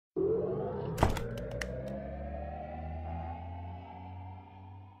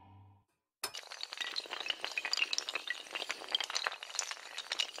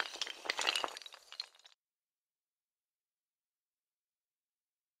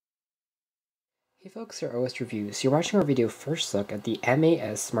Hey folks, here OS Reviews. You're watching our video first look at the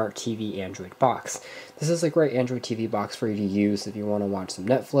M8S Smart TV Android box. This is a great Android TV box for you to use if you want to watch some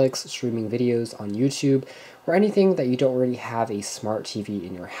Netflix, streaming videos on YouTube, or anything that you don't already have a smart TV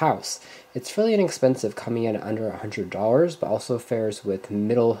in your house. It's fairly inexpensive, coming in at under $100, but also fares with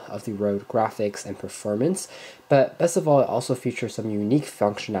middle-of-the-road graphics and performance. But best of all, it also features some unique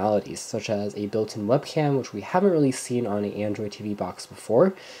functionalities, such as a built-in webcam, which we haven't really seen on an Android TV box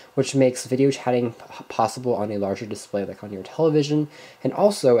before, which makes video chatting possible on a larger display like on your television, and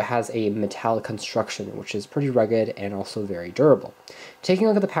also it has a metallic construction, which is pretty rugged and also very durable. Taking a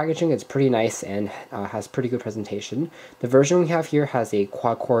look at the packaging, it's pretty nice and has pretty good presentation. The version we have here has a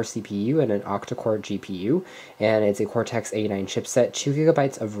quad-core CPU and an octa-core GPU, and it's a Cortex-A9 chipset, 2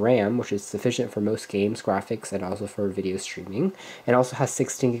 GB of RAM, which is sufficient for most games, graphics, and also for video streaming, and also has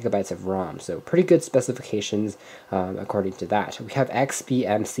 16 GB of ROM, so pretty good specifications according to that. We have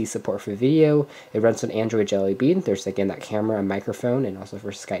XBMC support for video. It runs on Android Jelly Bean. There's again that camera and microphone, and also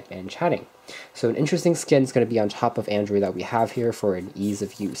for Skype and chatting. So an interesting skin is going to be on top of Android that we have here for an ease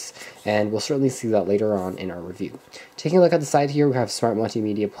of use, and we'll certainly see that later on in our review. Taking a look at the side here, we have Smart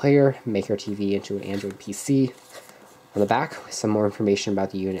Multimedia Player, make your TV into an Android PC. On the back, some more information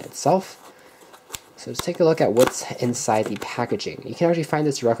about the unit itself. So let's take a look at what's inside the packaging. You can actually find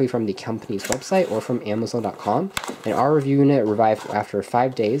this directly from the company's website or from Amazon.com. And our review unit arrived after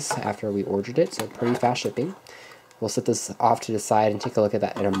 5 days after we ordered it, so pretty fast shipping. We'll set this off to the side and take a look at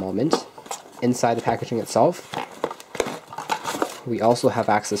that in a moment. Inside the packaging itself, we also have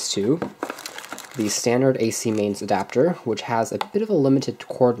access to the standard AC mains adapter, which has a bit of a limited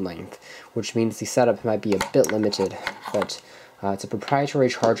cord length, which means the setup might be a bit limited, but it's a proprietary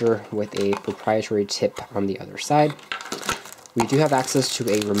charger with a proprietary tip on the other side. We do have access to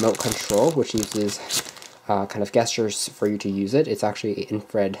a remote control, which uses kind of gestures for you to use it. It's actually an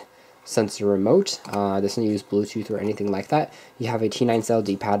infrared sensor remote. Doesn't use Bluetooth or anything like that. You have a T9 cell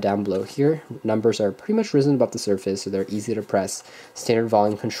D-pad down below here. Numbers are pretty much risen above the surface, so they're easy to press. Standard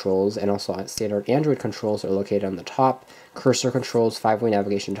volume controls and also standard Android controls are located on the top. Cursor controls, 5-way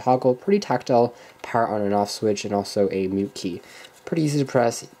navigation toggle, pretty tactile, power on and off switch, and also a mute key. Pretty easy to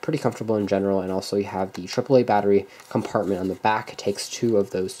press, pretty comfortable in general, and also you have the AAA battery compartment on the back. It takes 2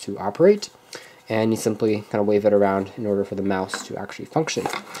 of those to operate, and you simply kind of wave it around in order for the mouse to actually function.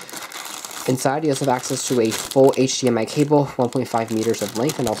 Inside, you also have access to a full HDMI cable, 1.5 meters of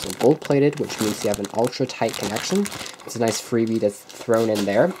length, and also gold-plated, which means you have an ultra-tight connection. It's a nice freebie that's thrown in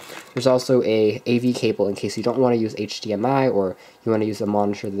there. There's also a AV cable in case you don't want to use HDMI or you want to use a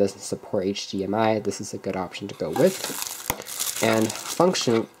monitor that doesn't support HDMI. This is a good option to go with. And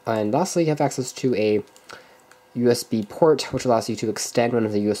function, and lastly, you have access to a USB port, which allows you to extend one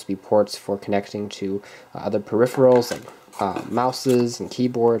of the USB ports for connecting to other peripherals like mouses and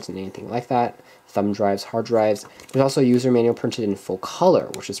keyboards and anything like that, thumb drives, hard drives. There's also a user manual printed in full color,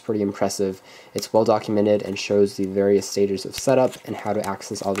 which is pretty impressive. It's well documented and shows the various stages of setup and how to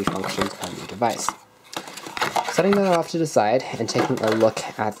access all the functions on the device. Setting that off to the side and taking a look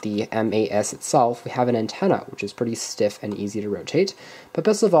at the M8S itself, we have an antenna, which is pretty stiff and easy to rotate. But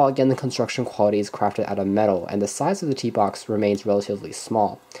best of all, again, the construction quality is crafted out of metal, and the size of the T-box remains relatively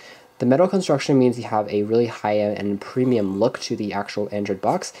small. The metal construction means you have a really high-end and premium look to the actual Android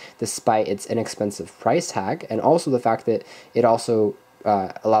box, despite its inexpensive price tag, and also the fact that it also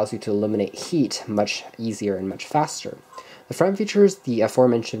allows you to eliminate heat much easier and much faster. The front features the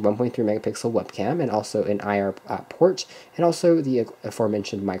aforementioned 1.3 megapixel webcam and also an IR port, and also the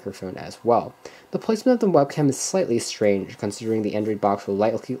aforementioned microphone as well. The placement of the webcam is slightly strange, considering the Android box will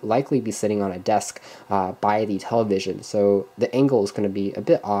likely be sitting on a desk by the television, so the angle is going to be a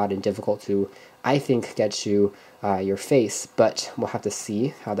bit odd and difficult to, I think, get to your face, but we'll have to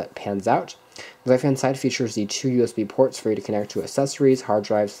see how that pans out. The left-hand side features the 2 USB ports for you to connect to accessories, hard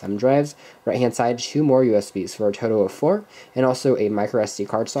drives, thumb drives. Right-hand side, 2 more USBs for a total of 4, and also a micro SD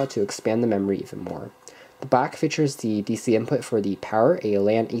card slot to expand the memory even more. The back features the DC input for the power, a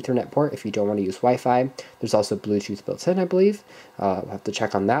LAN Ethernet port if you don't want to use Wi-Fi. There's also Bluetooth built in, I believe. We'll have to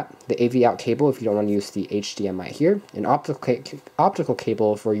check on that. The AV out cable if you don't want to use the HDMI here. An optical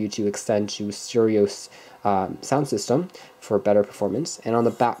cable for you to extend to stereo sound system for better performance. And on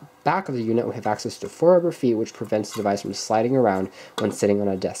the back of the unit, we have access to 4 rubber feet, which prevents the device from sliding around when sitting on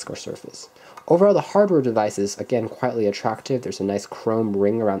a desk or surface. Overall, the hardware device is, again, quietly attractive. There's a nice chrome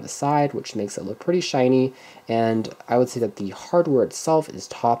ring around the side, which makes it look pretty shiny, and I would say that the hardware itself is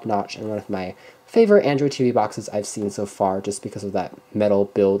top-notch and one of my favorite Android TV boxes I've seen so far, just because of that metal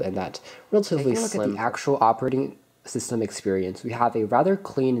build and that relatively slim. Look at the actual operating system experience, we have a rather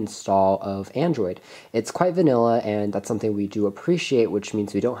clean install of Android. It's quite vanilla, and that's something we do appreciate, which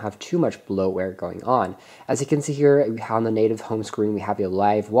means we don't have too much bloatware going on. As you can see here, on the native home screen, we have a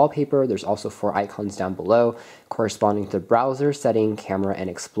live wallpaper. There's also 4 icons down below corresponding to the browser, setting, camera, and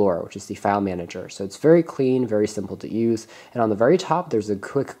explorer, which is the file manager. So it's very clean, very simple to use. And on the very top, there's a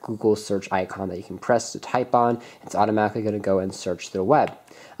quick Google search icon that you can press to type on. It's automatically going to go and search the web.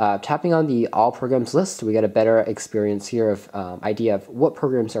 Tapping on the all programs list, we get a better experience here of idea of what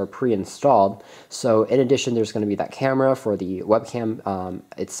programs are pre-installed. So in addition, there's going to be that camera for the webcam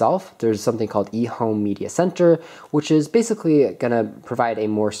itself. There's something called eHome Media Center, which is basically going to provide a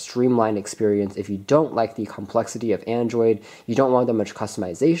more streamlined experience. If you don't like the complexity of Android, you don't want that much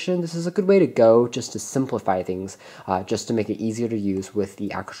customization, this is a good way to go just to simplify things, just to make it easier to use with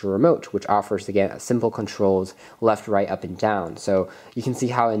the actual remote, which offers, again, simple controls left, right, up, and down. So you can see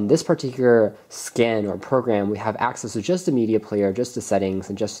how in this particular scan or program, we have access to just the media player, just the settings,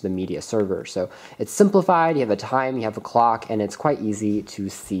 and just the media server. So it's simplified, you have a time, you have a clock, and it's quite easy to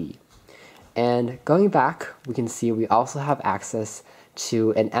see. And going back, we can see we also have access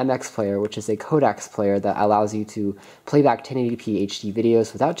to an MX player, which is a codecs player that allows you to play back 1080p HD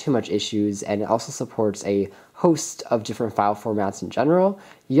videos without too much issues, and it also supports a host of different file formats in general.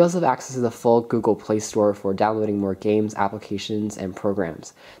 You also have access to the full Google Play Store for downloading more games, applications, and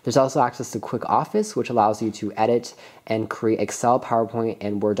programs. There's also access to Quick Office, which allows you to edit and create Excel, PowerPoint,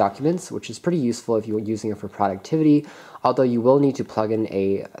 and Word documents, which is pretty useful if you're using it for productivity, although you will need to plug in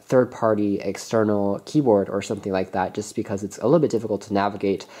a third-party external keyboard or something like that, just because it's a little bit difficult to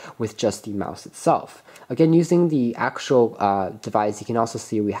navigate with just the mouse itself. Again, using the actual device, you can also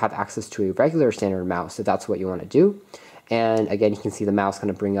see we have access to a regular standard mouse, if that's what you want to do. And again, you can see the mouse kind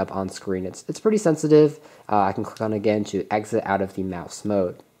of bring up on screen. It's pretty sensitive. I can click on again to exit out of the mouse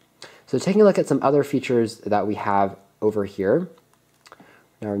mode. So taking a look at some other features that we have over here.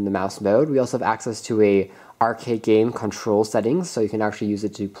 Now in the mouse mode, we also have access to a arcade game control settings, so you can actually use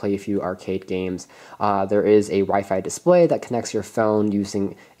it to play a few arcade games. There is a Wi-Fi display that connects your phone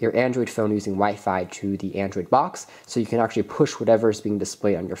using your Android phone using Wi-Fi to the Android box, so you can actually push whatever is being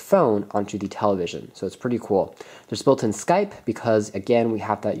displayed on your phone onto the television. So it's pretty cool. There's built-in Skype because, again, we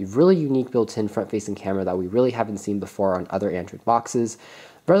have that really unique built-in front-facing camera that we really haven't seen before on other Android boxes.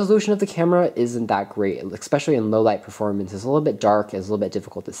 Resolution of the camera isn't that great, especially in low light performance. It's a little bit dark, it's a little bit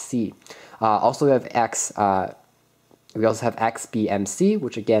difficult to see. Also we have we also have XBMC,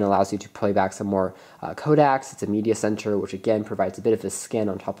 which again allows you to play back some more codecs. It's a media center, which again provides a bit of a scan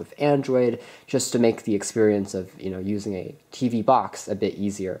on top of Android, just to make the experience of using a TV box a bit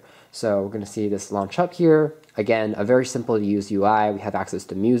easier. So we're going to see this launch up here. Again, a very simple to use UI. We have access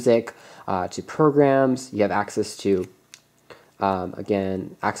to music, to programs. You have access to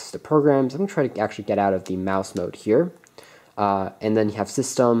again, access to programs. I'm going to try to actually get out of the mouse mode here. And then you have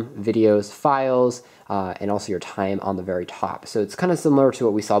system, videos, files, and also your time on the very top. So it's kind of similar to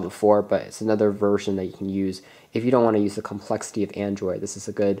what we saw before, but it's another version that you can use if you don't want to use the complexity of Android. This is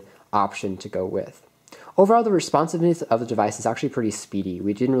a good option to go with. Overall, the responsiveness of the device is actually pretty speedy.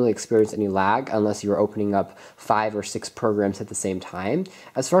 We didn't really experience any lag unless you were opening up 5 or 6 programs at the same time.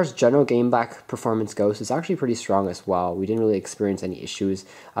 As far as general game back performance goes, it's actually pretty strong as well. We didn't really experience any issues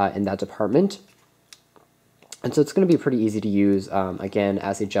in that department. And so it's going to be pretty easy to use, again,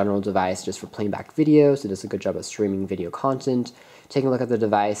 as a general device just for playing back videos. It does a good job of streaming video content. Taking a look at the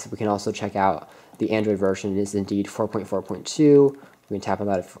device, we can also check out the Android version. It is indeed 4.4.2. We can tap on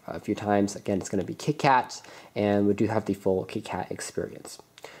that a few times. Again, it's going to be KitKat, and we do have the full KitKat experience.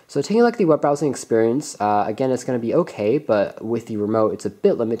 So taking a look at the web browsing experience, again, it's going to be okay, but with the remote, it's a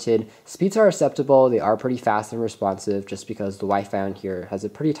bit limited. Speeds are acceptable. They are pretty fast and responsive just because the Wi-Fi on here has a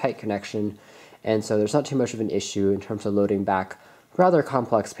pretty tight connection, and so there's not too much of an issue in terms of loading back rather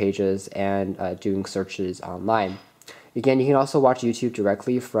complex pages and doing searches online. Again, you can also watch YouTube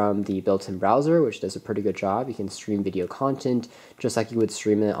directly from the built-in browser, which does a pretty good job. You can stream video content just like you would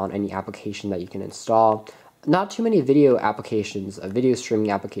stream it on any application that you can install. Not too many video applications, video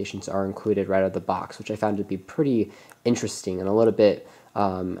streaming applications are included right out of the box, which I found to be pretty interesting and a little bit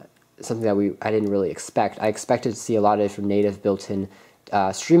something that I didn't really expect. I expected to see a lot of different native built-in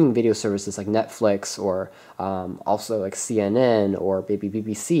streaming video services like Netflix or also like CNN or maybe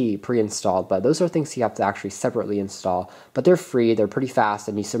BBC pre-installed, but those are things you have to actually separately install. But they're free, they're pretty fast,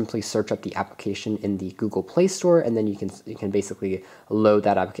 and you simply search up the application in the Google Play Store, and then you can basically load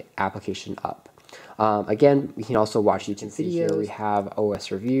that application up. Again, you can also watch YouTube videos. We have OS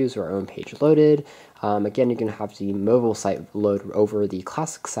reviews or our own page loaded. Again, you're going to have the mobile site load over the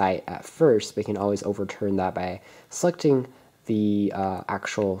classic site at first, but you can always overturn that by selecting the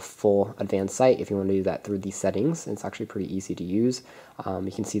actual full advanced site if you want to do that through the settings. It's actually pretty easy to use.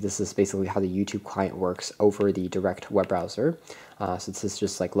 You can see this is basically how the YouTube client works over the direct web browser. So this is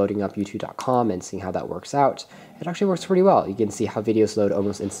just like loading up youtube.com and seeing how that works out. It actually works pretty well. You can see how videos load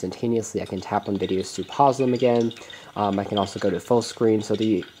almost instantaneously. I can tap on videos to pause them again. I can also go to full screen. So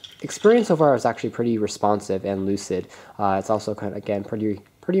the experience so far is actually pretty responsive and lucid. It's also kind of, again, pretty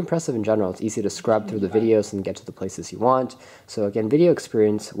impressive in general. It's easy to scrub through the videos and get to the places you want. So again, video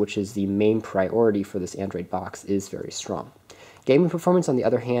experience, which is the main priority for this Android box, is very strong. Gaming performance, on the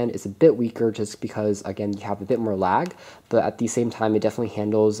other hand, is a bit weaker just because, again, you have a bit more lag, but at the same time, it definitely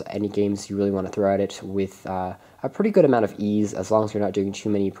handles any games you really want to throw at it with a pretty good amount of ease. As long as you're not doing too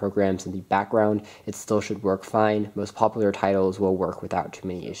many programs in the background, it still should work fine. Most popular titles will work without too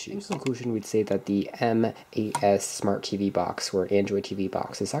many issues. In conclusion, we'd say that the M8S Smart TV box, or Android TV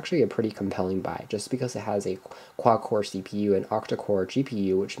box, is actually a pretty compelling buy, just because it has a quad-core CPU and octa-core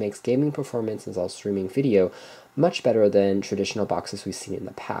GPU, which makes gaming performance as well as streaming video much better than traditional boxes we've seen in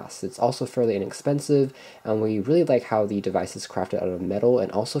the past. It's also fairly inexpensive, and we really like how the device is crafted out of metal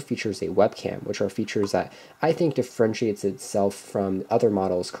and also features a webcam, which are features that I think differentiates itself from other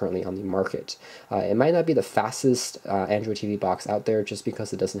models currently on the market. It might not be the fastest Android TV box out there just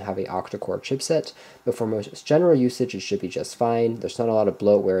because it doesn't have a octa-core chipset, but for most general usage it should be just fine. There's not a lot of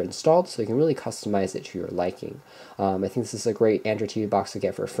bloatware installed, so you can really customize it to your liking. I think this is a great Android TV box to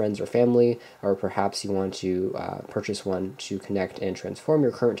get for friends or family, or perhaps you want to purchase one to connect and transform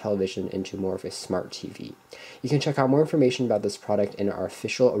your current television into more of a smart TV. You can check out more information about this product in our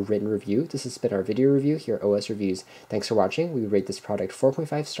official written review. This has been our video review here at OS Reviews. Thanks for watching. We rate this product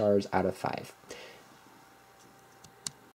 4.5 stars out of 5.